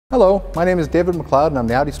Hello, my name is David McLeod and I'm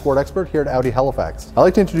the Audi Sport expert here at Audi Halifax. I'd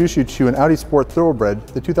like to introduce you to an Audi Sport thoroughbred,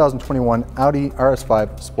 the 2021 Audi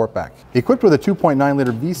RS5 Sportback. Equipped with a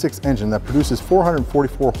 2.9-liter V6 engine that produces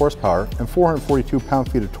 444 horsepower and 442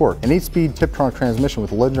 pound-feet of torque, an 8-speed Tiptronic transmission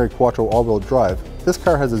with a legendary Quattro all-wheel drive, this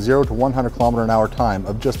car has a 0 to 100 km/h time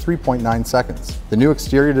of just 3.9 seconds. The new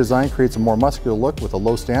exterior design creates a more muscular look with a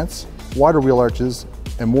low stance, wider wheel arches,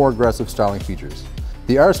 and more aggressive styling features.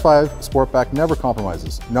 The RS5 Sportback never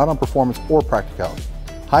compromises, not on performance or practicality.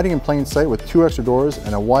 Hiding in plain sight with 2 extra doors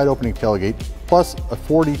and a wide opening tailgate, plus a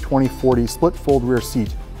 40-20-40 split fold rear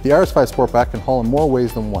seat, the RS5 Sportback can haul in more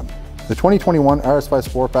ways than one. The 2021 RS5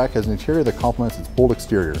 Sportback has an interior that complements its bold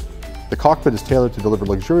exterior. The cockpit is tailored to deliver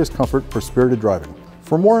luxurious comfort for spirited driving.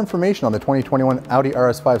 For more information on the 2021 Audi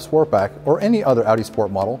RS5 Sportback or any other Audi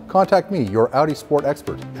Sport model, contact me, your Audi Sport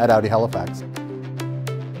expert at Audi Halifax.